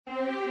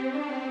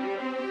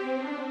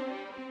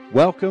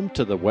Welcome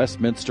to the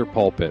Westminster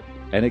Pulpit,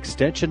 an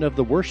extension of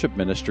the worship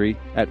ministry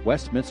at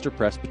Westminster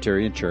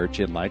Presbyterian Church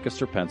in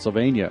Lancaster,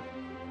 Pennsylvania.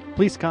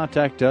 Please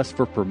contact us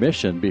for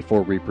permission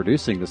before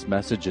reproducing this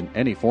message in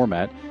any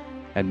format,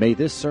 and may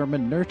this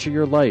sermon nurture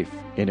your life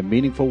in a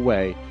meaningful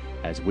way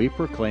as we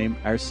proclaim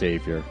our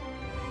Savior.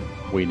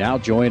 We now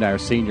join our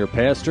senior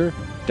pastor,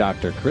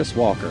 Dr. Chris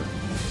Walker.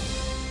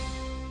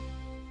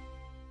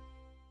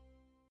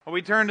 Well,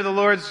 we turn to the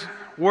Lord's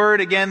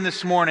Word again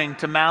this morning,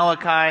 to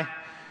Malachi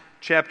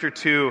chapter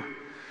 2.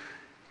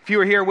 If you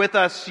were here with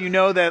us, you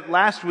know that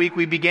last week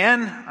we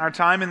began our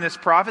time in this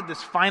prophet,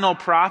 this final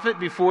prophet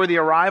before the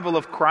arrival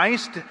of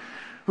Christ,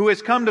 who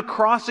has come to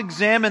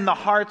cross-examine the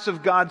hearts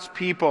of God's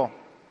people,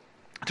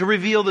 to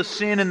reveal the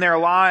sin in their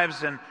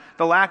lives and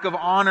the lack of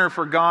honor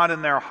for God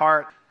in their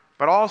heart,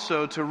 but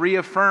also to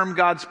reaffirm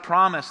God's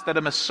promise that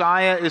a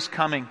Messiah is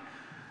coming,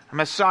 a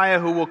Messiah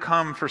who will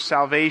come for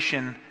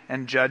salvation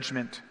and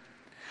judgment.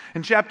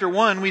 In chapter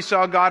 1, we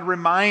saw God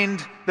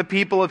remind the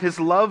people of His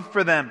love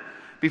for them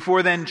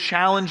before then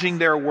challenging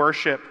their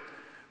worship,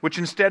 which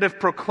instead of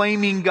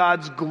proclaiming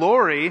God's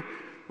glory,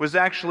 was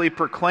actually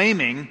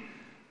proclaiming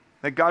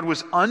that God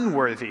was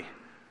unworthy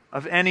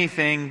of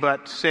anything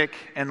but sick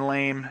and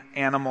lame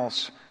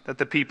animals that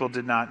the people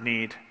did not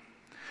need.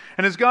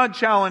 And as God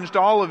challenged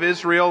all of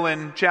Israel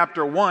in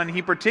chapter 1,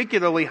 He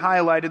particularly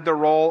highlighted the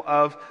role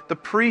of the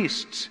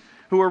priests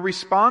who were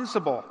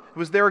responsible. It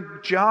was their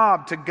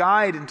job to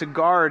guide and to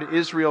guard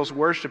Israel's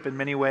worship in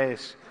many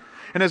ways.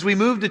 And as we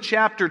move to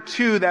chapter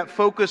 2, that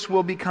focus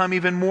will become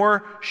even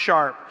more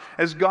sharp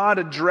as God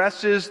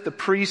addresses the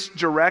priests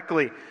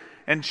directly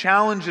and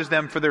challenges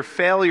them for their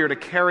failure to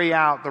carry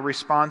out the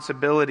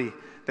responsibility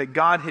that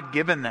God had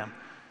given them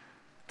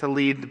to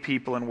lead the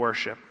people in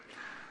worship.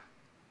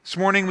 This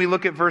morning we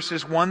look at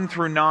verses 1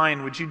 through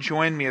 9. Would you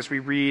join me as we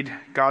read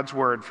God's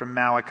Word from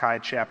Malachi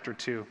chapter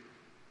 2?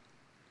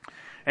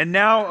 And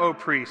now, O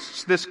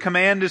priests, this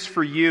command is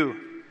for you.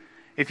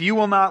 If you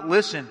will not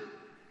listen,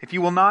 if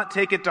you will not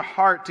take it to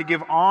heart to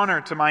give honor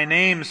to my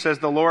name, says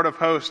the Lord of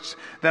hosts,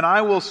 then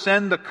I will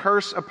send the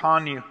curse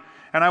upon you,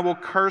 and I will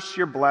curse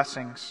your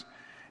blessings.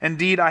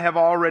 Indeed, I have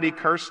already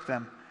cursed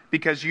them,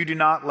 because you do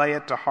not lay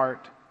it to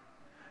heart.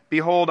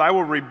 Behold, I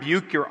will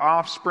rebuke your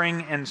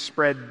offspring and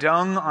spread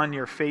dung on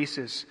your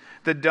faces,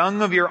 the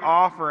dung of your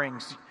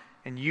offerings,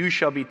 and you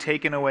shall be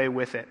taken away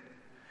with it.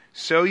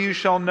 So you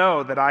shall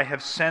know that I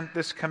have sent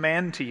this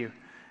command to you,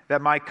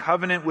 that my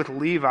covenant with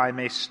Levi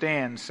may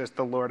stand, says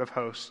the Lord of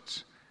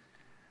hosts.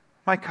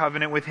 My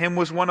covenant with him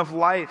was one of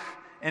life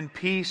and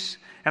peace,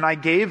 and I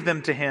gave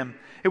them to him.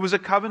 It was a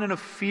covenant of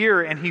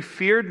fear, and he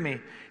feared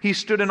me. He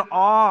stood in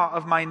awe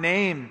of my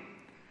name.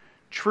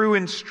 True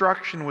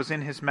instruction was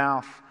in his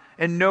mouth,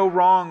 and no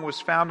wrong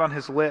was found on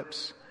his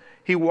lips.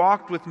 He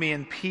walked with me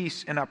in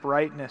peace and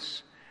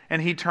uprightness,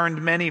 and he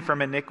turned many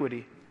from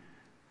iniquity.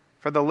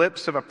 For the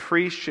lips of a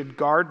priest should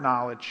guard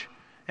knowledge,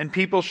 and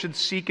people should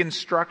seek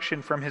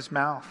instruction from his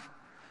mouth.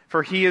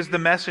 For he is the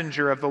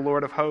messenger of the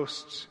Lord of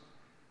hosts.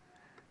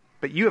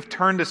 But you have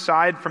turned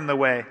aside from the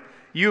way.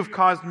 You have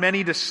caused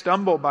many to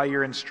stumble by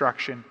your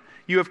instruction.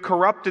 You have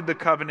corrupted the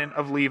covenant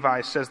of Levi,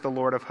 says the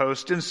Lord of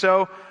hosts. And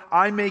so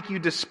I make you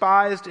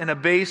despised and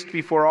abased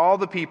before all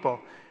the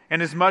people,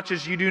 inasmuch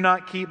as you do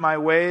not keep my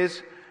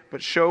ways,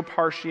 but show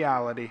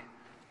partiality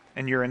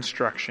in your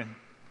instruction.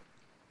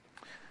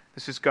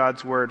 This is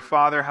God's Word.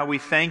 Father, how we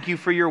thank you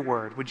for your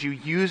Word. Would you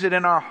use it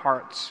in our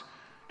hearts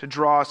to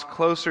draw us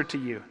closer to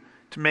you,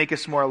 to make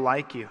us more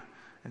like you,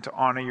 and to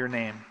honor your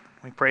name.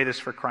 We pray this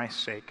for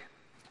Christ's sake.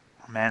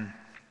 Amen.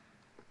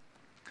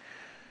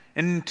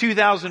 In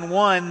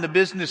 2001, the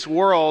business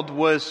world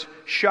was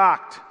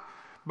shocked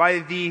by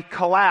the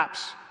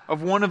collapse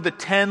of one of the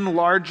 10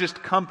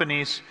 largest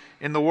companies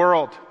in the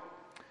world,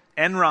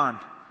 Enron.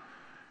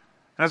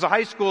 And as a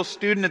high school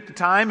student at the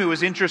time who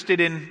was interested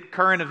in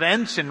current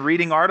events and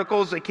reading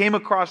articles, I came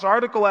across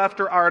article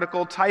after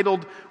article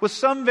titled with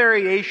some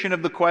variation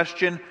of the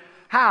question,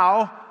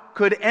 how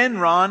could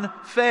Enron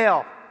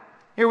fail?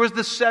 Here was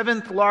the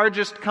 7th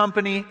largest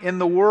company in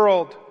the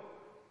world.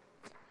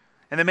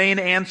 And the main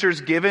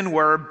answers given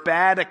were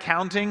bad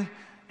accounting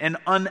and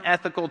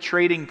unethical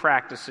trading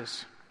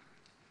practices.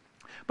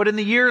 But in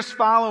the years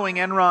following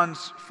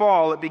Enron's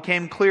fall, it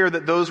became clear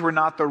that those were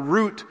not the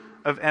root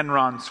of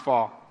Enron's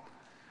fall.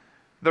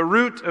 The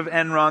root of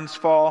Enron's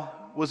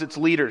fall was its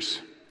leaders.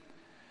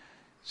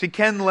 See,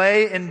 Ken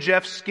Lay and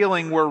Jeff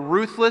Skilling were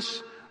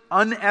ruthless,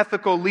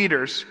 unethical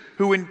leaders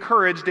who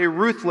encouraged a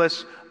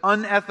ruthless,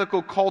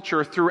 unethical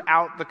culture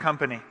throughout the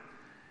company.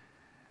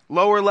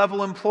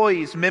 Lower-level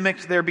employees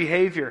mimicked their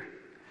behavior.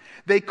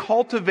 They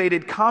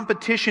cultivated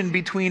competition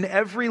between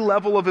every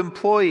level of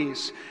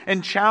employees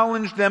and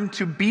challenged them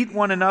to beat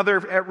one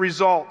another at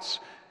results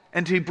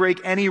and to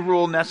break any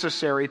rule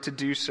necessary to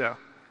do so.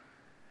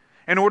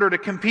 In order to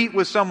compete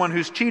with someone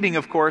who's cheating,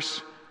 of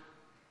course,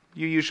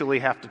 you usually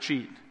have to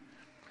cheat.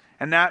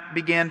 And that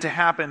began to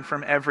happen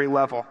from every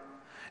level.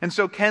 And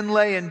so Ken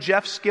Lay and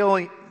Jeff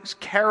Skilling's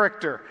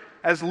character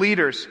as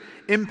leaders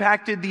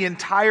impacted the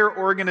entire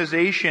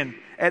organization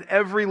at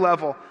every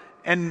level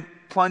and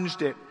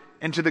plunged it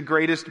into the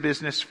greatest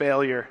business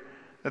failure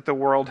that the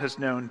world has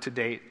known to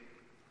date.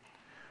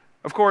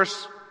 Of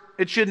course,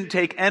 it shouldn't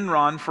take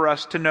Enron for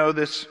us to know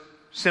this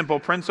simple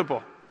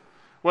principle.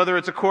 Whether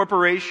it's a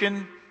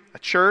corporation, a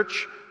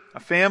church, a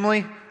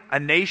family, a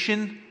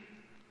nation,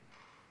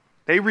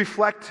 they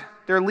reflect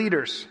their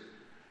leaders.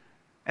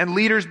 And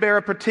leaders bear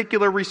a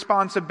particular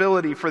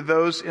responsibility for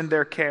those in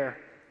their care.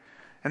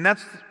 And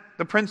that's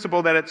the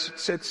principle that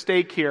it's at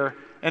stake here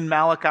in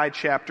Malachi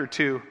chapter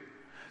 2.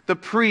 The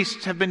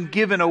priests have been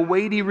given a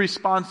weighty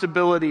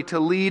responsibility to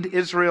lead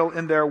Israel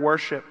in their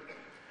worship.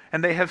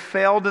 And they have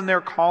failed in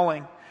their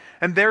calling.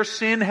 And their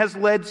sin has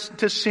led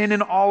to sin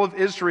in all of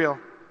Israel.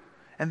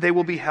 And they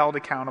will be held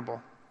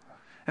accountable.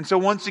 And so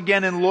once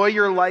again, in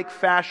lawyer-like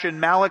fashion,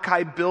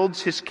 Malachi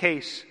builds his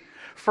case.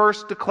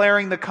 First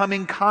declaring the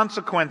coming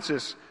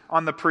consequences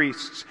on the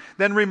priests.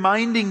 Then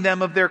reminding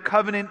them of their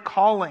covenant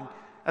calling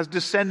as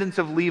descendants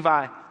of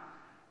Levi.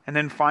 And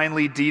then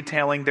finally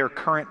detailing their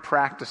current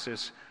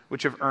practices,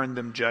 which have earned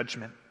them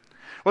judgment.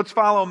 Let's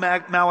follow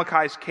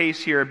Malachi's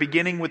case here,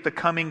 beginning with the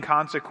coming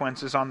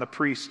consequences on the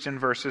priests in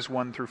verses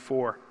 1 through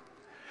 4.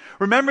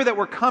 Remember that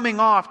we're coming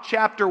off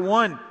chapter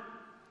 1,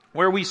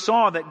 where we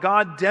saw that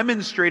God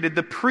demonstrated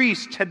the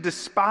priests had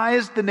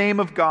despised the name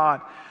of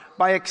God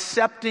by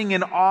accepting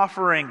and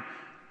offering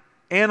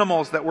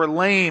animals that were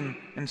lame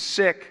and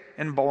sick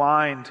and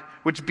blind,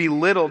 which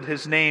belittled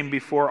his name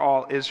before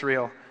all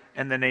Israel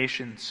and the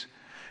nations.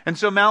 And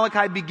so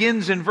Malachi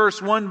begins in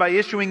verse 1 by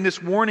issuing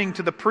this warning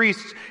to the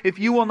priests: if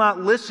you will not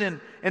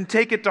listen and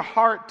take it to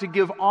heart to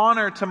give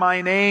honor to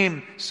my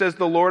name, says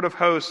the Lord of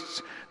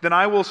hosts, then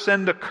I will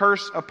send a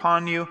curse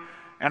upon you,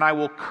 and I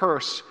will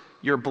curse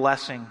your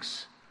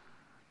blessings.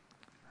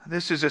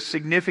 This is a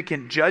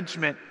significant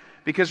judgment,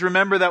 because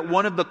remember that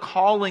one of the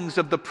callings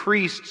of the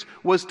priests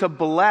was to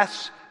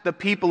bless the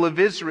people of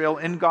Israel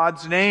in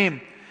God's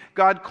name.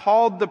 God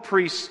called the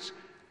priests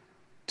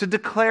to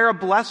declare a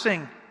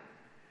blessing.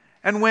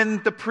 And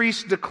when the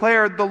priests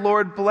declared, "The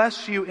Lord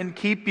bless you and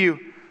keep you.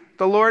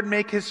 The Lord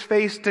make his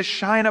face to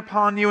shine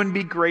upon you and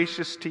be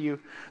gracious to you.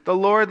 The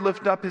Lord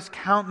lift up his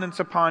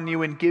countenance upon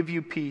you and give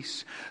you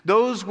peace."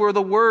 Those were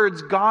the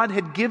words God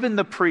had given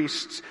the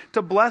priests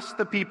to bless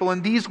the people.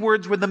 And these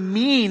words were the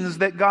means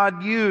that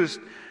God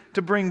used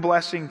to bring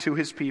blessing to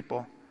his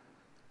people.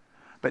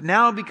 But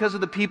now, because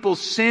of the people's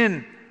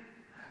sin,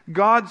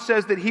 God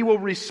says that he will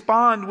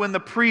respond when the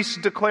priests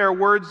declare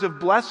words of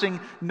blessing,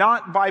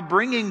 not by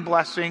bringing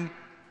blessing,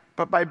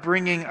 but by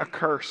bringing a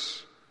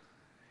curse.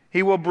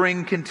 He will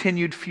bring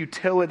continued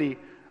futility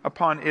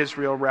upon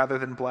Israel rather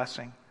than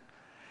blessing.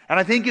 And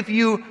I think if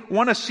you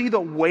want to see the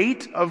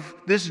weight of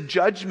this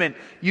judgment,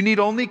 you need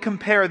only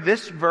compare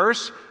this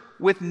verse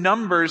with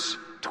Numbers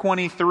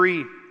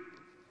 23.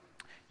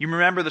 You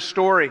remember the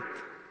story.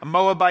 A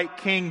Moabite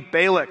king,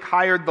 Balak,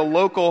 hired the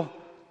local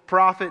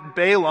prophet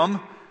Balaam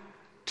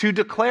to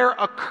declare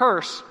a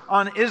curse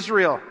on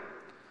Israel.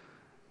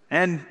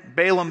 And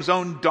Balaam's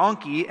own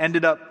donkey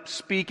ended up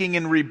speaking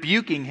and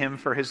rebuking him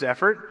for his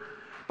effort.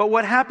 But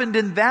what happened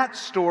in that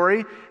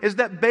story is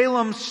that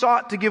Balaam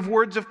sought to give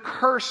words of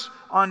curse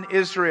on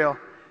Israel.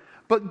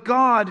 But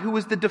God, who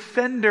was the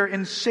defender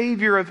and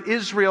savior of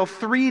Israel,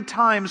 3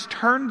 times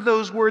turned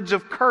those words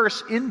of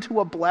curse into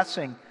a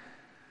blessing,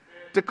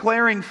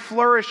 declaring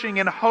flourishing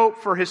and hope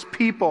for his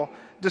people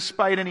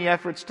despite any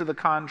efforts to the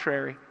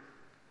contrary.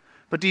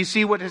 But do you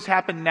see what has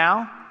happened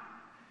now?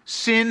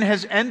 Sin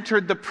has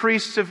entered the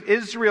priests of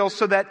Israel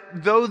so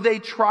that though they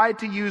try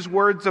to use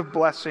words of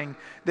blessing,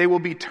 they will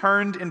be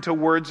turned into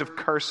words of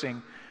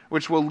cursing,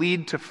 which will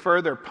lead to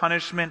further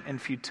punishment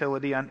and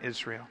futility on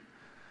Israel.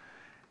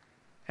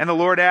 And the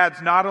Lord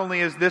adds, not only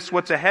is this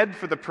what's ahead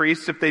for the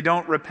priests if they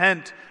don't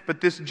repent,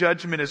 but this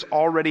judgment is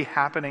already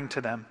happening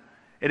to them.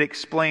 It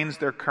explains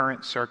their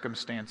current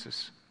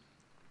circumstances.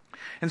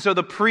 And so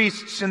the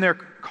priests in their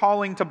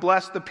calling to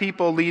bless the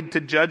people lead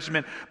to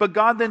judgment. But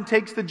God then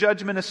takes the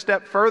judgment a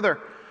step further.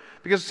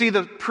 Because see,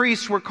 the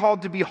priests were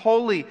called to be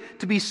holy,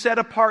 to be set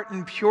apart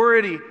in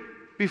purity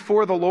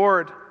before the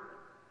Lord.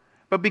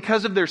 But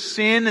because of their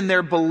sin and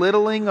their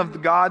belittling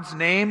of God's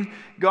name,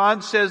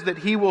 God says that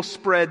he will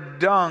spread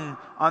dung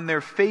on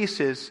their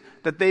faces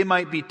that they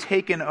might be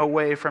taken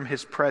away from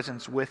his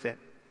presence with it.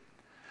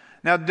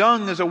 Now,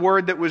 dung is a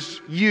word that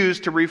was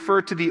used to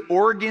refer to the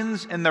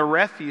organs and the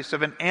refuse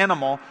of an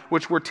animal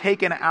which were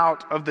taken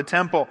out of the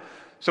temple.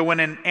 So when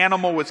an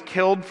animal was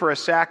killed for a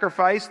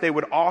sacrifice, they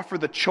would offer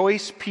the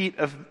choice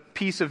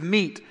piece of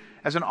meat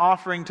as an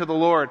offering to the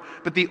Lord.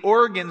 But the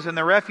organs and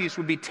the refuse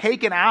would be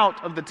taken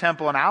out of the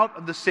temple and out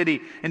of the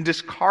city and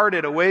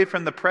discarded away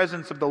from the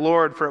presence of the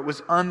Lord, for it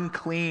was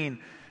unclean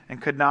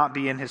and could not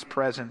be in his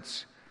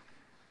presence.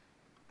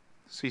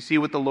 So you see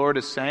what the Lord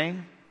is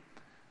saying?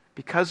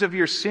 Because of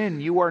your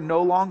sin, you are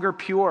no longer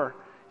pure.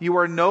 You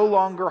are no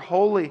longer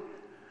holy.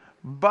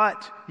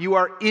 But you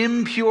are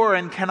impure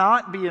and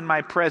cannot be in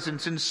my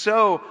presence. And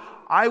so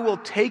I will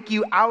take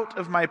you out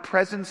of my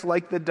presence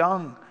like the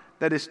dung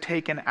that is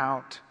taken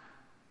out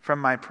from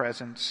my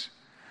presence.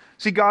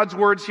 See, God's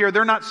words here,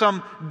 they're not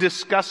some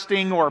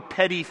disgusting or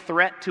petty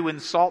threat to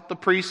insult the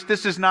priest.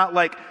 This is not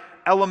like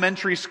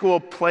elementary school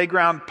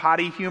playground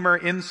potty humor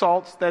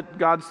insults that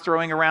God's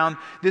throwing around.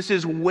 This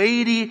is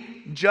weighty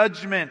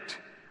judgment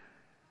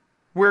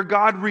where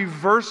God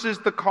reverses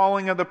the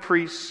calling of the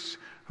priests,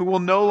 who will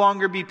no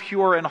longer be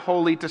pure and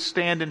holy to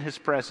stand in his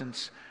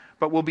presence,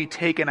 but will be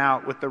taken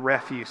out with the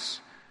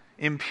refuse,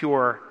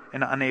 impure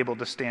and unable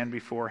to stand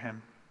before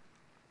him.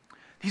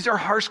 These are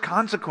harsh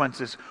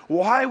consequences.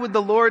 Why would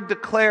the Lord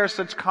declare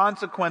such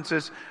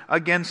consequences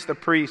against the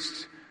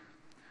priests?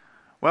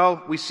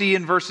 Well, we see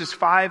in verses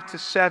 5 to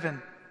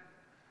 7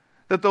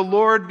 that the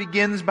Lord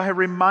begins by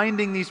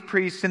reminding these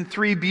priests in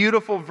 3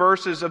 beautiful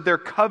verses of their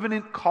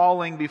covenant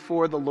calling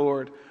before the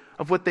Lord,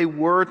 of what they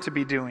were to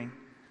be doing.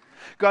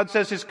 God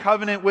says his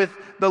covenant with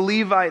the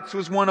Levites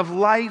was one of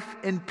life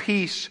and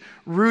peace,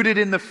 rooted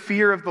in the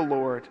fear of the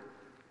Lord.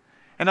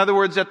 In other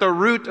words, at the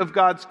root of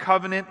God's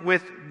covenant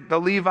with the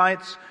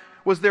Levites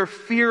was their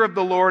fear of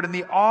the Lord and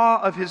the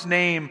awe of his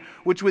name,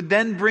 which would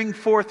then bring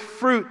forth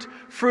fruit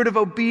of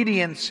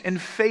obedience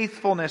and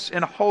faithfulness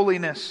and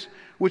holiness,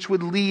 which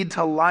would lead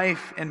to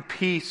life and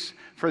peace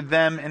for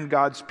them and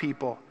God's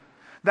people.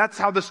 That's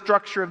how the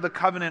structure of the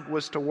covenant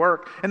was to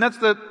work. And that's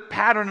the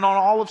pattern on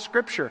all of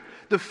Scripture.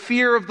 The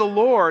fear of the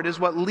Lord is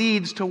what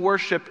leads to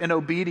worship and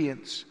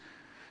obedience.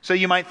 So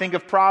you might think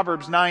of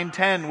Proverbs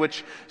 9:10,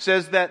 which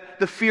says that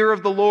the fear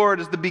of the Lord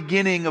is the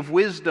beginning of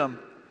wisdom.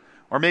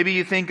 Or maybe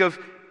you think of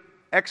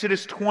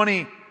Exodus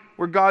 20,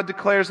 where God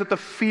declares that the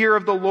fear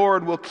of the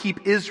Lord will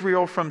keep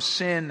Israel from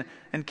sin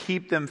and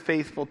keep them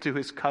faithful to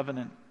his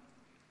covenant.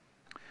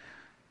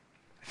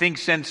 I think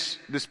since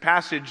this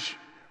passage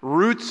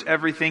roots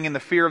everything in the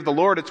fear of the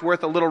Lord, it's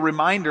worth a little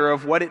reminder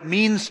of what it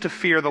means to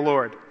fear the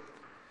Lord.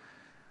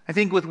 I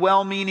think with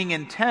well-meaning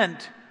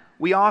intent,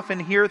 we often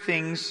hear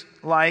things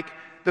like,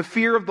 the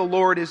fear of the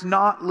Lord is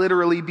not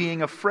literally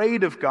being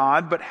afraid of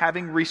God, but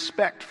having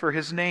respect for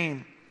his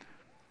name.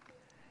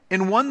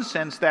 In one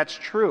sense, that's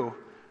true,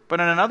 but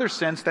in another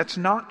sense, that's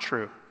not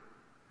true.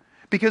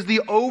 Because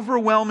the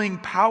overwhelming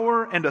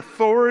power and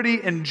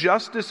authority and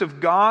justice of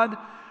God,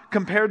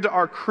 compared to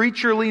our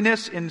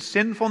creatureliness and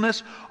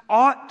sinfulness,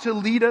 ought to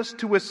lead us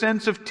to a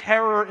sense of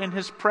terror in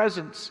his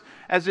presence,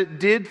 as it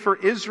did for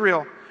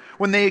Israel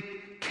when they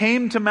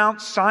came to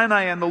Mount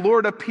Sinai and the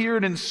Lord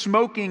appeared in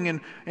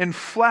smoking and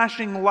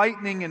flashing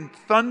lightning and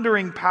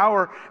thundering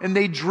power, and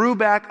they drew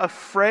back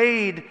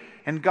afraid.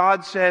 And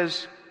God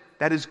says,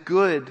 that is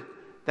good.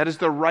 That is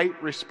the right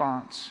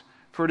response.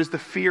 For it is the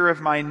fear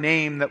of my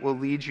name that will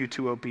lead you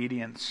to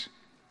obedience.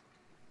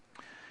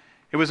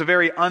 It was a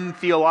very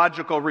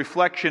untheological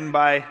reflection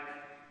by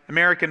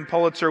American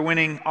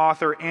Pulitzer-winning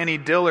author Annie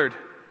Dillard,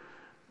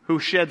 who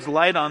sheds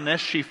light on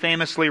this. She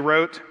famously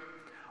wrote,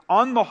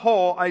 "On the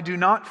whole, I do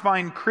not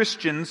find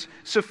Christians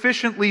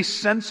sufficiently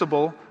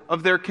sensible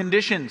of their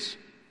conditions.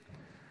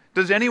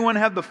 Does anyone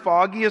have the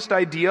foggiest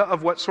idea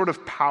of what sort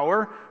of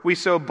power we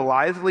so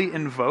blithely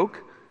invoke?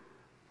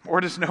 Or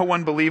does no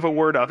one believe a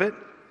word of it?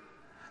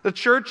 The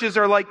churches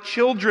are like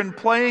children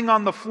playing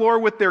on the floor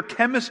with their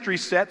chemistry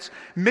sets,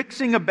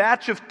 mixing a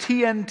batch of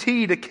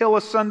TNT to kill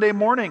a Sunday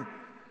morning."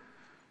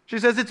 She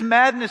says it's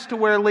madness to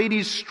wear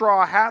ladies'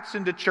 straw hats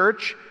into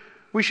church.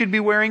 We should be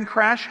wearing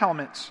crash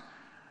helmets.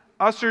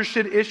 Ushers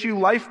should issue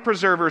life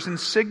preservers and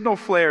signal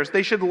flares.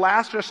 They should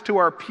lash us to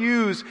our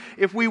pews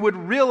if we would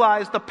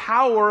realize the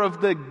power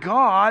of the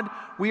God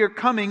we are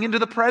coming into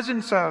the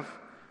presence of.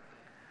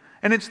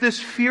 And it's this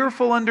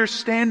fearful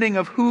understanding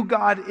of who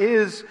God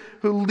is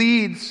who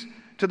leads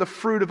to the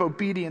fruit of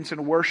obedience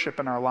and worship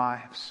in our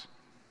lives.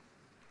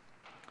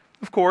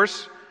 Of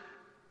course,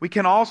 we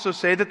can also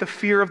say that the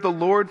fear of the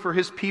Lord for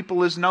his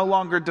people is no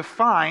longer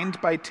defined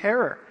by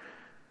terror,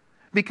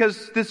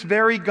 because this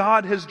very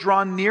God has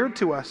drawn near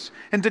to us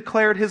and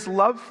declared his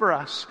love for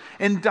us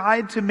and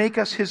died to make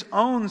us his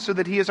own, so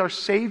that he is our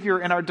Savior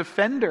and our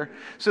defender,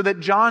 so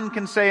that John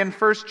can say in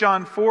 1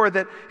 John 4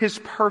 that his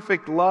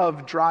perfect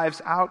love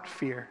drives out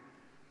fear.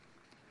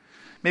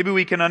 Maybe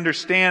we can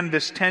understand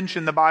this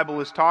tension the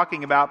Bible is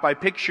talking about by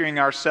picturing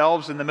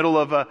ourselves in the middle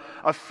of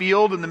a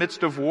field in the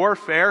midst of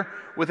warfare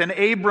with an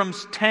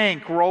Abrams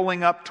tank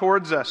rolling up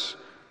towards us.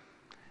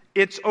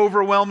 Its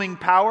overwhelming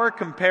power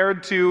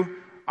compared to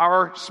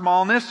our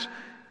smallness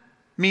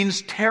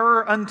means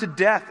terror unto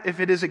death if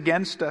it is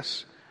against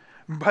us,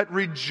 but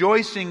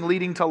rejoicing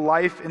leading to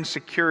life and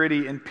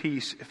security and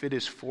peace if it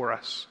is for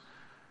us.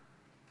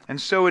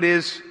 And so it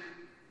is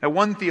that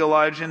one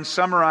theologian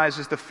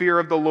summarizes the fear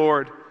of the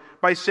Lord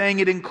by saying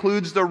it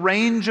includes the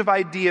range of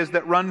ideas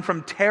that run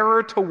from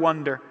terror to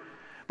wonder.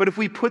 But if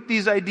we put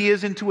these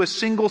ideas into a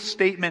single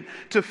statement,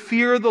 to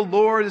fear the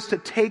Lord is to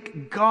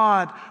take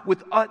God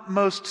with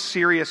utmost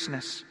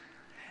seriousness,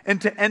 and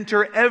to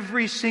enter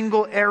every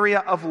single area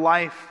of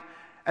life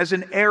as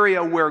an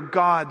area where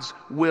God's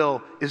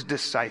will is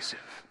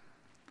decisive.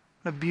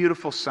 What a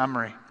beautiful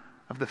summary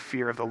of the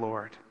fear of the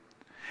Lord.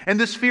 And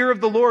this fear of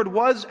the Lord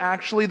was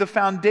actually the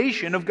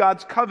foundation of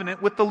God's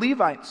covenant with the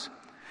Levites.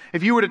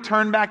 If you were to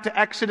turn back to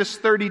Exodus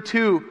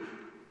 32,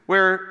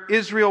 where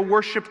Israel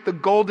worshiped the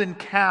golden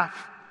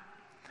calf.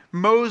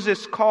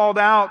 Moses called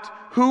out,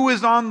 "Who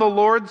is on the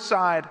Lord's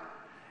side?"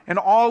 And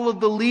all of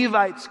the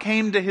Levites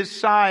came to his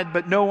side,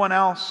 but no one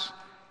else.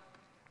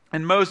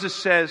 And Moses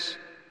says,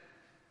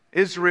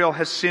 "Israel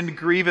has sinned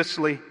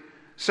grievously,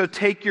 so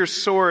take your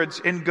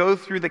swords and go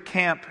through the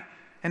camp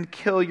and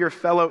kill your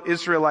fellow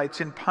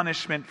Israelites in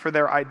punishment for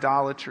their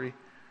idolatry."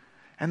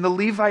 And the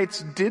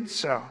Levites did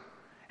so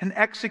and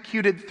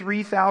executed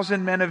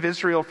 3,000 men of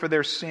Israel for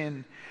their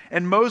sin.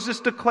 And Moses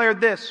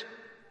declared this,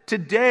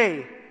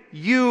 "Today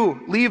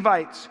you,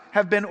 Levites,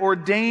 have been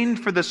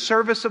ordained for the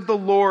service of the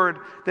Lord,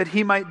 that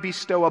he might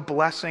bestow a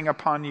blessing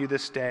upon you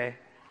this day."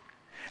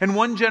 And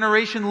one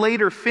generation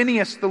later,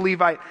 Phinehas the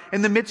Levite,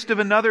 in the midst of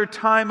another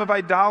time of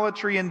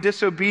idolatry and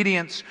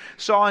disobedience,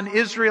 saw an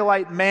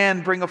Israelite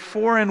man bring a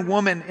foreign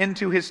woman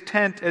into his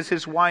tent as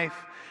his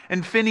wife.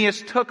 And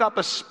Phinehas took up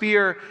a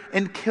spear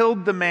and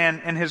killed the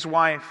man and his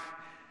wife.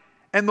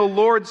 And the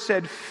Lord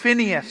said,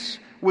 "Phinehas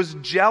was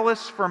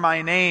jealous for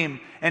my name,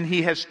 and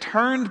he has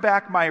turned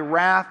back my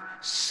wrath,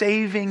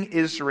 saving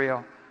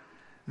Israel.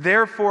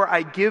 Therefore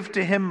I give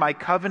to him my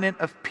covenant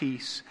of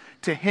peace,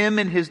 to him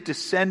and his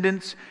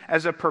descendants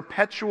as a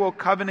perpetual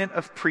covenant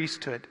of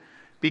priesthood,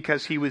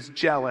 because he was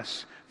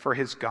jealous for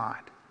his God."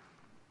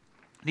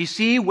 Do you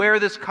see where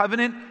this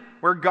covenant,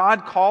 where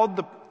God called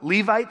the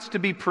Levites to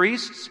be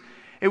priests?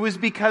 It was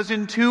because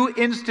in 2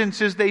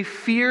 instances they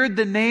feared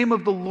the name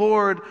of the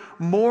Lord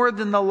more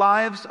than the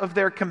lives of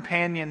their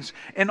companions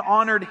and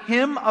honored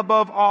him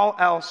above all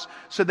else,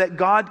 so that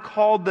God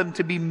called them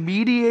to be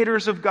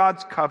mediators of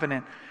God's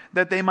covenant,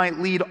 that they might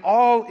lead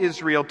all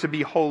Israel to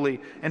be holy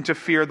and to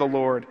fear the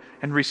Lord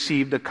and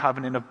receive the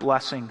covenant of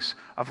blessings,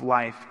 of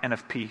life, and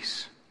of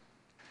peace.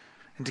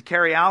 And to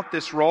carry out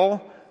this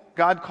role,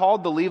 God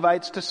called the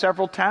Levites to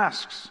several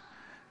tasks.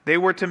 They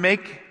were to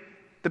make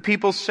the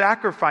people's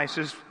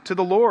sacrifices to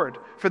the Lord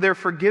for their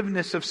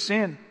forgiveness of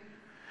sin.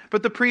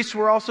 But the priests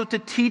were also to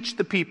teach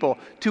the people,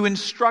 to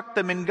instruct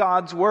them in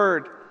God's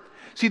word.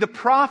 See, the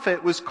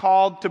prophet was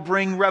called to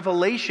bring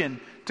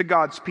revelation to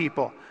God's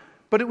people,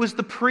 but it was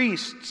the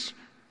priests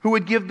who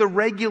would give the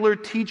regular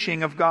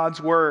teaching of God's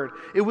word.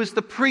 It was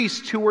the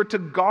priests who were to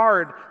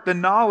guard the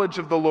knowledge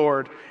of the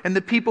Lord, and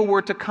the people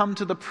were to come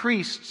to the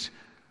priests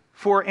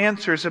for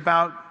answers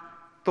about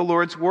the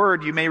Lord's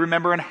word. You may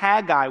remember in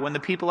Haggai, when the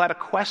people had a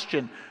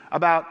question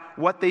about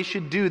what they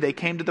should do, they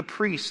came to the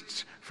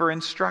priests for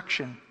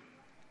instruction.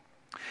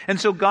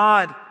 And so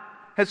God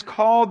has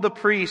called the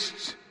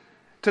priests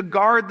to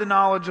guard the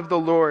knowledge of the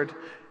Lord,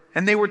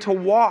 and they were to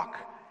walk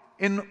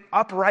in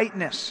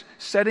uprightness,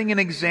 setting an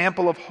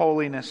example of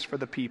holiness for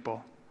the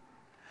people.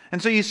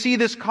 And so you see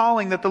this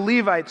calling that the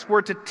Levites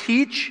were to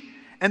teach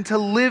and to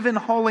live in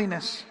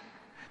holiness,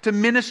 to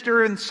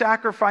minister in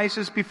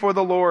sacrifices before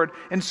the Lord,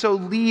 and so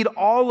lead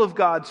all of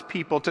God's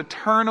people to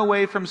turn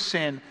away from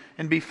sin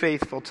and be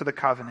faithful to the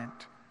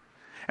covenant.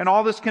 And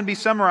all this can be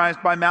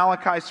summarized by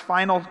Malachi's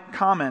final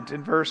comment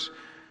in verse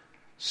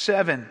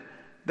 7,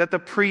 that the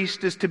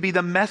priest is to be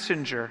the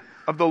messenger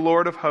of the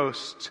Lord of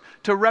hosts,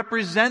 to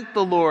represent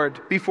the Lord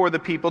before the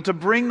people, to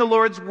bring the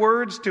Lord's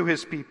words to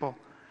his people.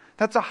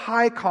 That's a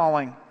high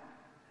calling,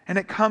 and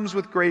it comes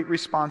with great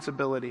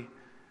responsibility.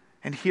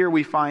 And here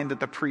we find that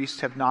the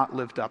priests have not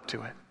lived up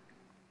to it.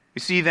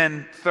 We see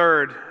then,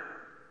 third,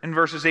 in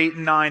verses 8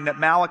 and 9, that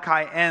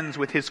Malachi ends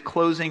with his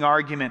closing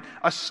argument,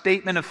 a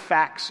statement of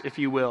facts, if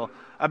you will,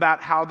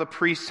 about how the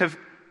priests have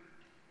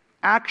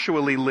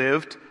actually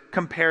lived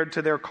compared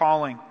to their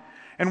calling.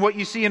 And what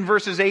you see in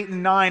verses 8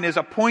 and 9 is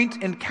a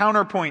point and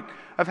counterpoint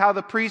of how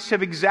the priests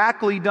have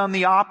exactly done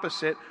the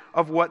opposite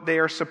of what they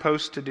are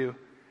supposed to do.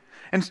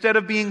 Instead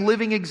of being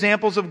living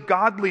examples of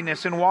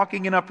godliness and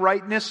walking in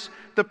uprightness,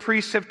 the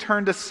priests have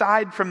turned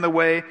aside from the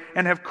way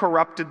and have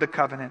corrupted the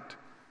covenant.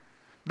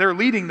 They're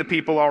leading the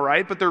people all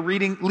right, but they're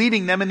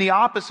leading them in the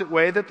opposite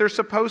way that they're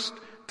supposed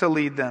to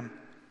lead them.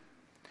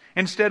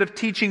 Instead of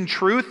teaching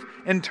truth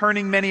and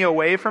turning many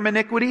away from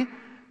iniquity,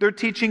 they're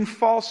teaching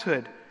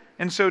falsehood,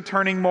 and so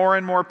turning more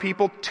and more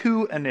people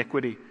to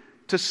iniquity,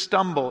 to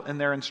stumble in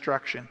their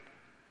instruction.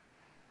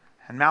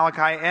 And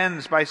Malachi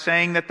ends by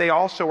saying that they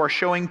also are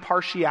showing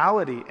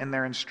partiality in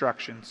their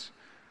instructions.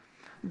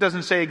 It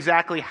doesn't say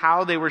exactly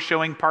how they were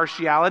showing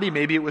partiality.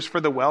 Maybe it was for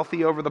the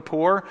wealthy over the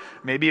poor.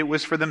 Maybe it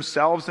was for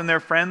themselves and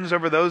their friends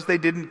over those they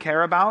didn't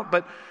care about.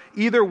 But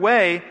either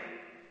way,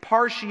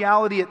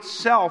 partiality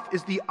itself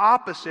is the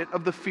opposite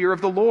of the fear of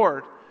the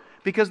Lord.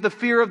 Because the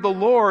fear of the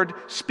Lord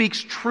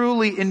speaks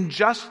truly and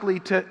justly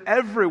to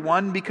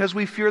everyone because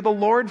we fear the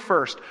Lord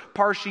first.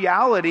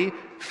 Partiality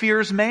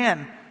fears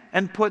man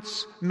and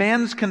puts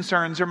man's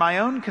concerns or my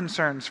own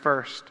concerns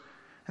first.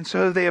 And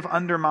so they have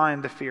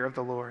undermined the fear of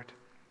the Lord.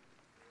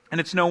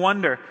 And it's no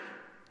wonder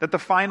that the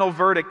final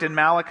verdict in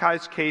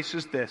Malachi's case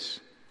is this: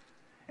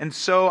 "And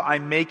so I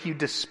make you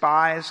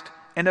despised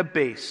and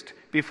abased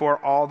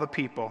before all the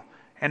people,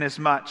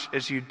 inasmuch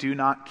as you do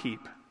not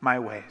keep my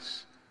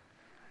ways."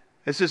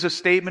 This is a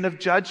statement of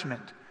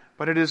judgment,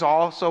 but it is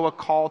also a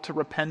call to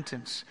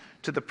repentance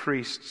to the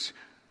priests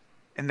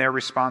in their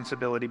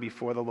responsibility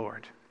before the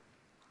Lord.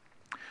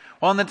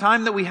 Well, in the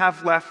time that we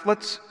have left,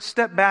 let's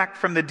step back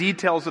from the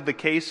details of the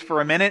case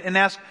for a minute and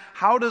ask,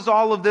 how does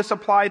all of this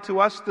apply to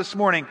us this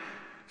morning?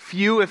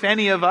 Few, if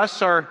any of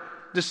us, are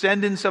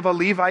descendants of a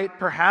Levite,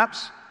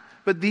 perhaps,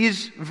 but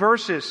these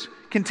verses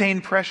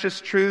contain precious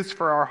truths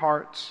for our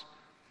hearts.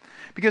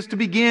 Because to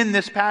begin,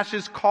 this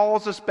passage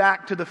calls us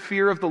back to the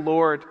fear of the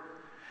Lord.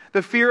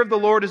 The fear of the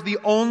Lord is the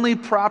only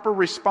proper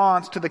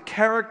response to the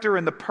character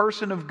and the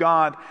person of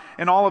God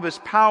and all of His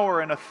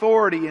power and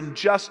authority and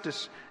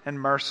justice and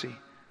mercy.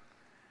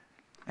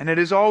 And it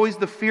is always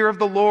the fear of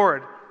the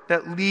Lord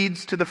that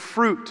leads to the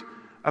fruit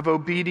of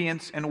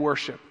obedience and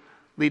worship,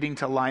 leading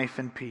to life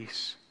and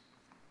peace.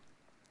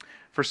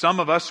 For some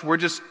of us, we're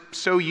just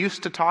so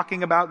used to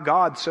talking about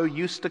God, so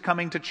used to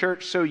coming to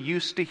church, so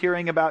used to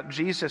hearing about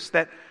Jesus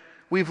that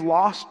we've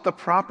lost the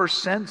proper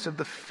sense of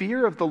the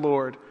fear of the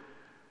Lord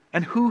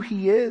and who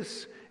He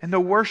is and the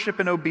worship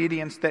and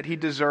obedience that He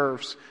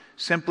deserves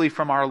simply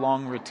from our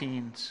long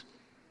routines.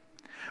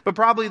 But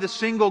probably the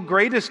single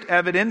greatest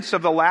evidence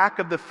of the lack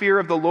of the fear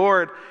of the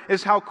Lord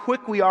is how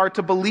quick we are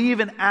to believe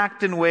and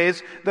act in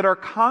ways that are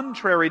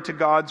contrary to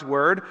God's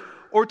Word,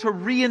 or to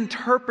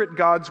reinterpret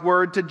God's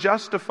Word to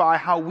justify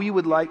how we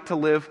would like to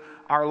live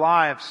our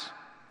lives.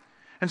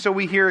 And so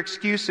we hear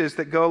excuses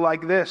that go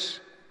like this.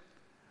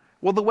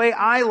 Well, the way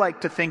I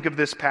like to think of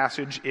this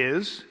passage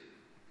is,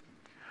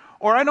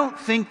 or I don't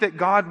think that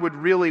God would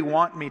really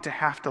want me to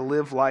have to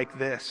live like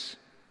this.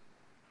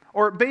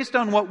 Or based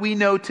on what we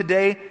know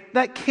today,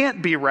 that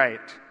can't be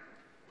right.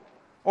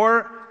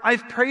 Or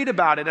I've prayed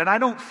about it and I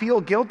don't feel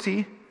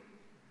guilty.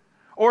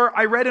 Or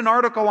I read an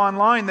article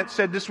online that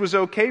said this was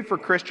okay for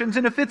Christians,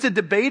 and if it's a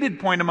debated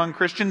point among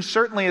Christians,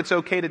 certainly it's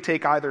okay to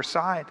take either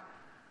side.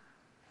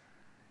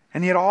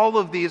 And yet all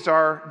of these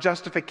are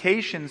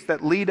justifications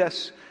that lead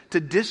us to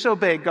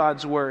disobey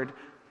God's Word.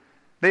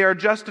 They are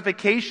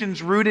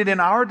justifications rooted in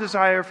our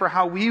desire for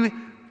how we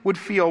would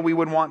feel we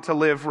would want to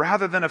live,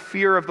 rather than a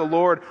fear of the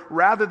Lord,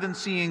 rather than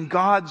seeing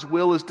God's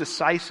will as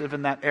decisive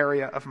in that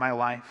area of my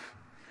life.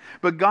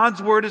 But God's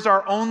Word is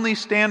our only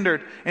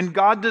standard, and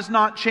God does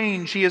not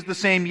change. He is the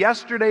same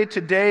yesterday,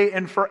 today,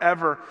 and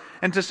forever.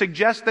 And to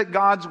suggest that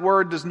God's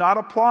Word does not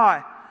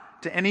apply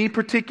to any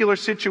particular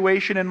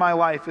situation in my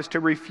life is to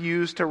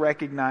refuse to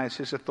recognize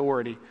His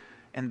authority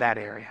in that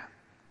area.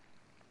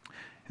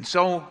 And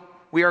so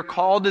we are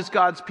called as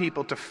God's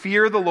people to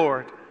fear the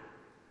Lord,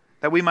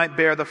 that we might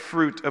bear the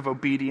fruit of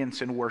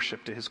obedience and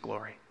worship to His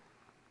glory.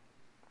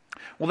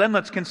 Well, then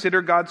let's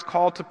consider God's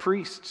call to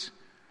priests.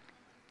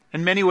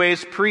 In many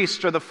ways,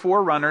 priests are the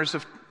forerunners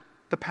of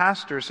the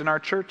pastors in our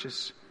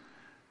churches.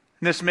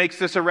 And this makes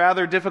this a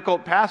rather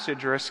difficult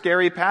passage, or a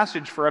scary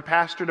passage for a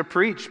pastor to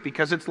preach,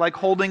 because it's like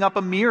holding up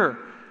a mirror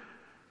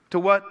to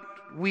what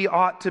we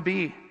ought to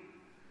be.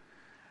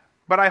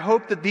 But I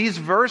hope that these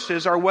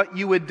verses are what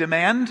you would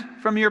demand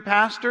from your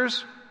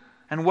pastors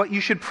and what you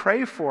should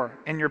pray for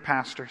in your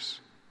pastors.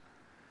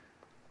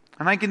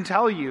 And I can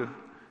tell you,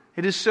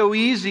 it is so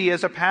easy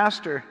as a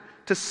pastor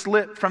to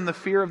slip from the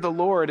fear of the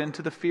Lord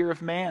into the fear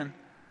of man.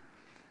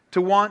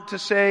 To want to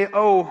say,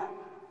 oh,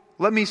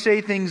 let me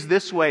say things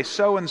this way,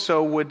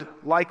 so-and-so would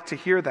like to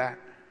hear that.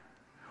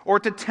 Or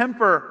to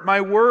temper my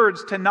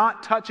words to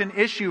not touch an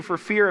issue for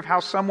fear of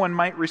how someone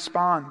might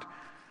respond,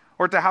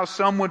 or to how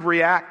some would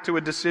react to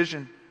a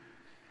decision.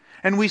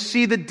 And we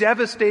see the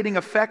devastating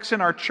effects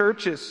in our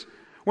churches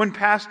when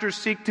pastors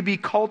seek to be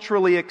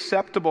culturally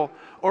acceptable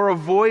or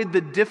avoid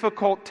the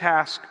difficult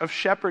task of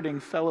shepherding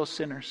fellow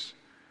sinners.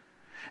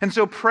 And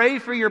so pray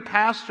for your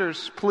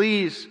pastors,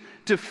 please,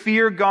 to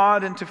fear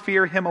God and to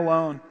fear Him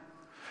alone.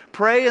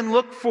 Pray and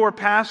look for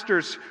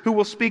pastors who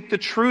will speak the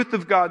truth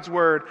of God's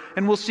Word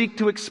and will seek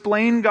to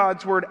explain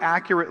God's Word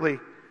accurately,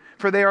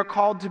 for they are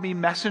called to be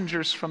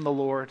messengers from the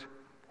Lord.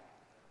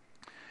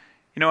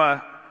 You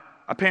know,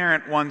 a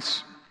parent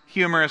once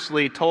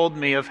humorously told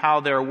me of how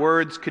their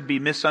words could be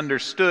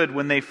misunderstood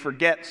when they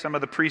forget some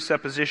of the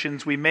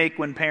presuppositions we make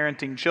when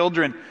parenting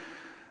children.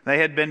 They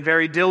had been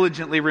very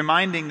diligently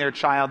reminding their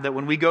child that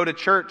when we go to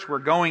church, we're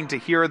going to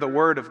hear the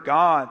Word of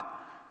God.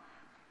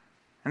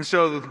 And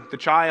so the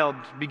child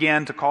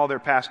began to call their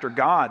pastor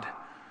God,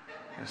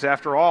 because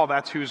after all,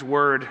 that's whose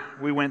word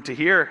we went to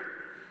hear.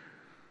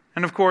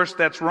 And of course,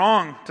 that's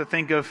wrong to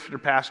think of your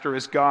pastor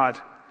as God.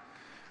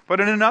 But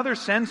in another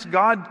sense,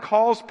 God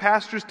calls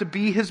pastors to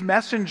be His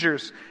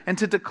messengers and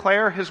to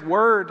declare His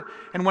word.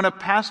 And when a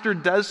pastor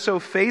does so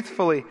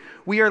faithfully,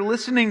 we are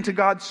listening to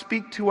God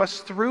speak to us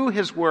through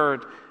His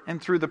word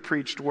and through the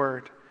preached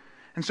word.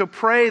 And so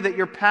pray that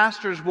your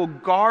pastors will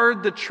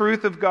guard the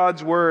truth of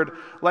God's word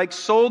like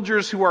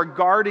soldiers who are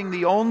guarding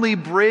the only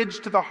bridge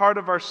to the heart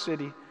of our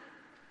city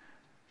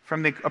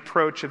from the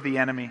approach of the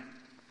enemy.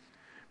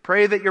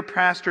 Pray that your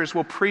pastors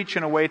will preach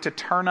in a way to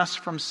turn us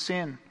from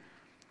sin.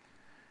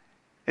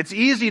 It's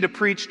easy to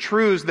preach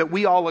truths that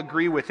we all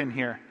agree with in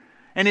here.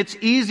 And it's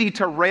easy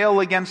to rail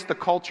against the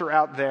culture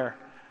out there.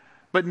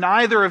 But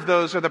neither of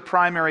those are the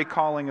primary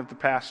calling of the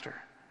pastor.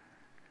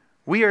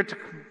 We are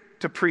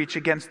to preach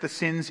against the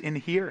sins in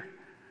here,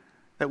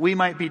 that we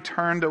might be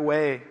turned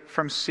away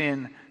from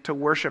sin to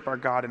worship our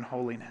God in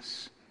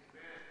holiness.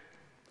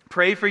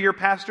 Pray for your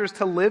pastors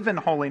to live in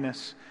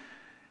holiness.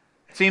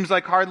 It seems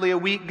like hardly a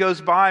week goes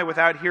by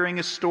without hearing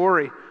a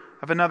story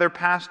of another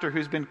pastor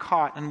who's been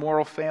caught in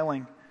moral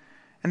failing.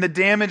 And the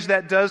damage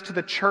that does to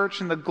the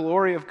church and the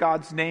glory of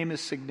God's name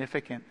is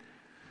significant.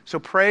 So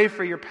pray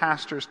for your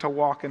pastors to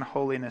walk in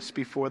holiness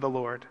before the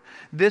Lord.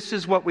 This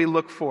is what we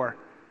look for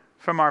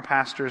from our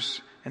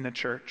pastors in the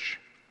church.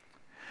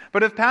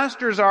 But if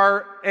pastors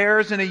are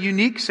heirs in a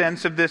unique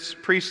sense of this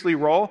priestly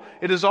role,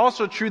 it is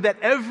also true that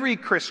every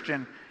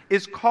Christian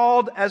is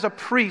called as a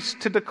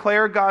priest to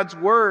declare God's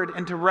word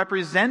and to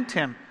represent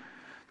Him.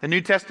 The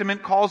New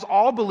Testament calls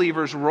all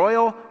believers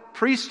royal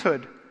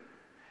priesthood.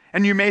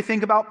 And you may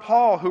think about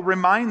Paul, who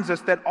reminds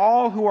us that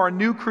all who are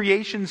new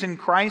creations in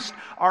Christ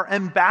are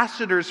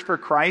ambassadors for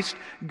Christ,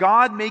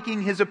 God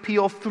making His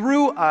appeal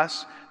through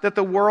us that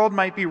the world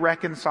might be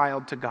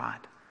reconciled to God.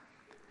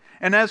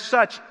 And as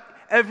such,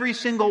 every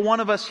single one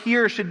of us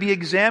here should be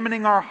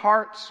examining our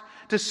hearts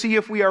to see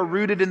if we are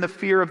rooted in the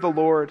fear of the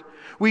Lord.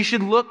 We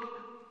should look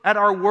at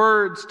our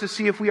words to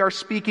see if we are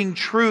speaking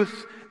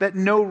truth, that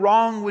no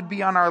wrong would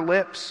be on our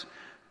lips.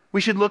 We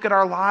should look at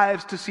our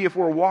lives to see if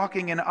we're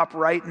walking in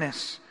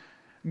uprightness,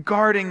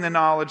 guarding the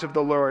knowledge of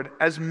the Lord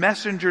as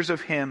messengers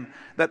of Him,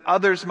 that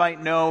others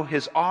might know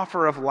His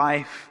offer of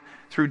life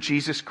through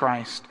Jesus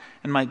Christ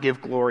and might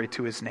give glory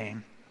to His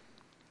name.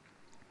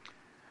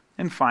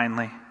 And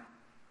finally,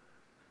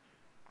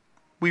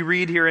 we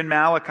read here in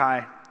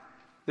Malachi,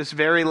 this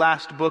very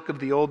last book of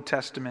the Old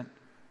Testament,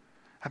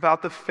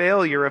 about the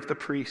failure of the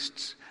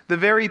priests, the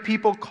very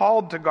people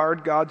called to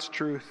guard God's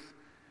truth.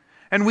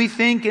 And we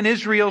think, and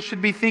Israel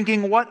should be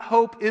thinking, what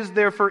hope is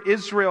there for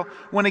Israel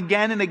when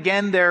again and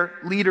again their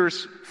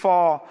leaders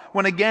fall,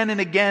 when again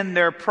and again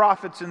their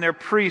prophets and their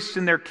priests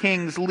and their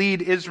kings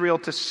lead Israel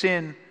to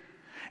sin?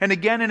 And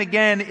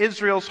again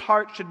Israel's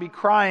heart should be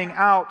crying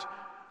out,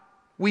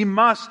 we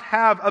must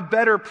have a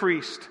better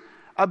priest,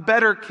 a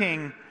better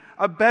king,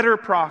 a better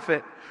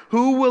prophet.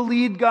 Who will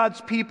lead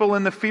God's people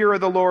in the fear of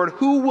the Lord?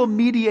 Who will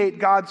mediate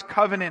God's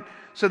covenant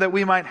so that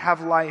we might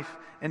have life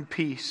and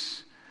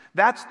peace?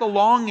 That's the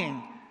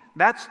longing.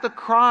 That's the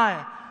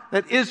cry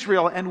that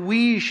Israel and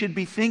we should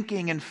be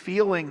thinking and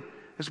feeling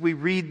as we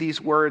read these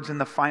words in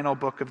the final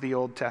book of the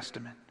Old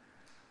Testament.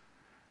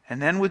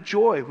 And then with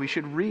joy we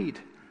should read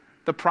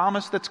the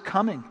promise that's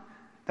coming,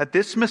 that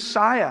this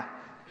Messiah,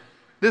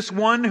 this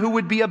one who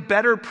would be a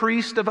better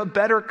priest of a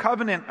better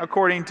covenant,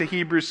 according to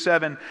Hebrews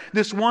 7.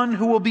 This one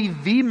who will be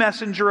the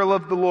messenger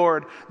of the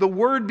Lord, the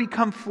Word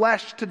become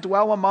flesh to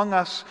dwell among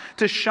us,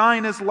 to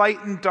shine as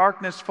light in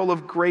darkness, full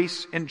of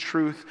grace and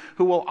truth,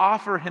 who will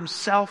offer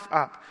Himself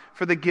up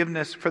for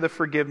the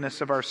forgiveness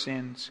of our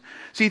sins.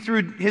 See,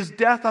 through His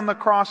death on the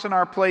cross in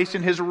our place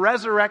and His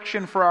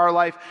resurrection for our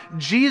life,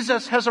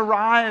 Jesus has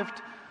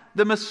arrived,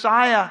 the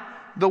Messiah,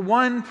 the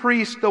one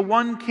priest, the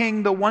one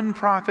king, the one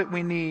prophet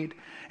we need.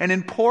 And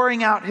in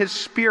pouring out His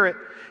Spirit,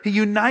 He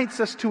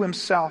unites us to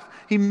Himself.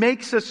 He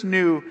makes us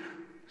new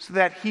so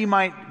that He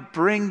might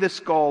bring this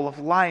goal of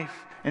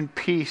life and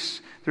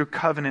peace through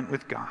covenant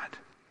with God.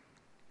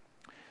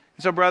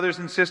 And so, brothers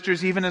and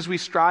sisters, even as we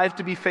strive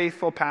to be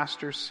faithful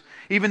pastors,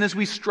 even as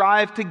we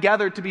strive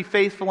together to be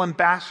faithful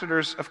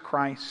ambassadors of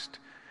Christ,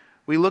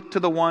 we look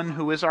to the one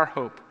who is our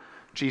hope,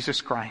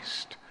 Jesus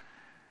Christ.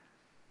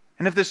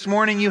 And if this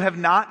morning you have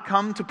not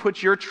come to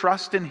put your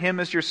trust in Him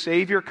as your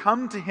Savior,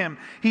 come to Him.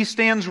 He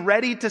stands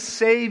ready to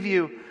save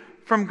you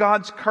from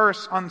God's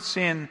curse on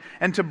sin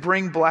and to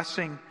bring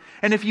blessing.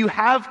 And if you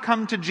have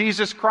come to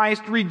Jesus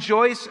Christ,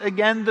 rejoice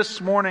again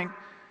this morning.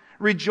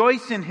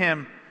 Rejoice in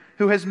Him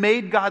who has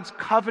made God's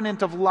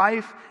covenant of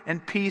life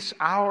and peace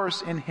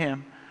ours in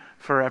Him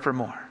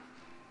forevermore.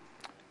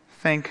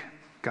 Thank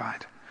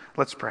God.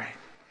 Let's pray.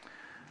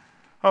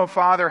 Oh,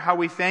 Father, how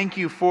we thank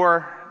You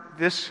for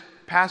this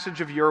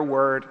passage of Your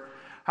word.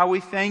 How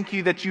we thank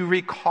You that You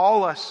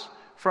recall us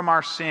from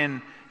our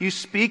sin. You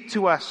speak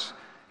to us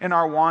in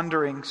our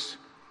wanderings.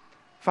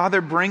 Father,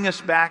 bring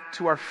us back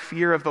to our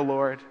fear of the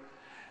Lord.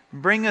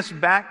 Bring us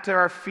back to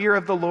our fear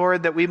of the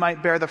Lord, that we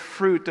might bear the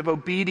fruit of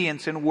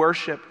obedience and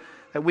worship,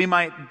 that we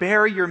might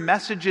bear Your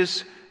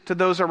messages to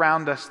those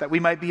around us, that we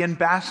might be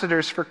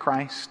ambassadors for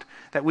Christ,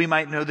 that we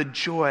might know the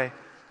joy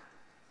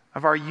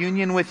of our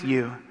union with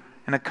You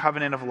in a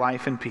covenant of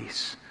life and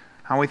peace.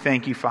 And we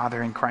thank You,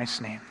 Father, in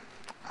Christ's name.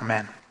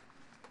 Amen.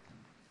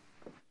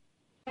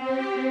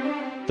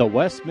 The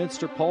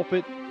Westminster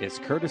Pulpit is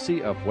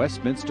courtesy of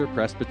Westminster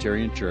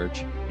Presbyterian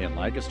Church in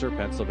Lancaster,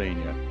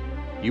 Pennsylvania.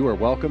 You are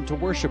welcome to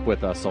worship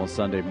with us on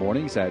Sunday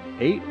mornings at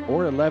 8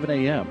 or 11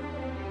 a.m.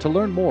 To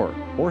learn more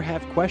or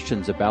have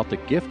questions about the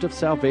gift of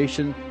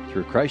salvation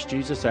through Christ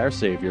Jesus our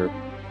Savior,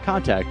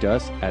 contact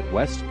us at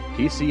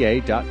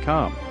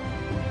westpca.com.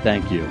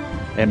 Thank you,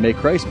 and may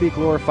Christ be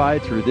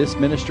glorified through this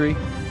ministry,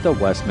 the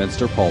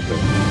Westminster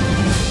Pulpit.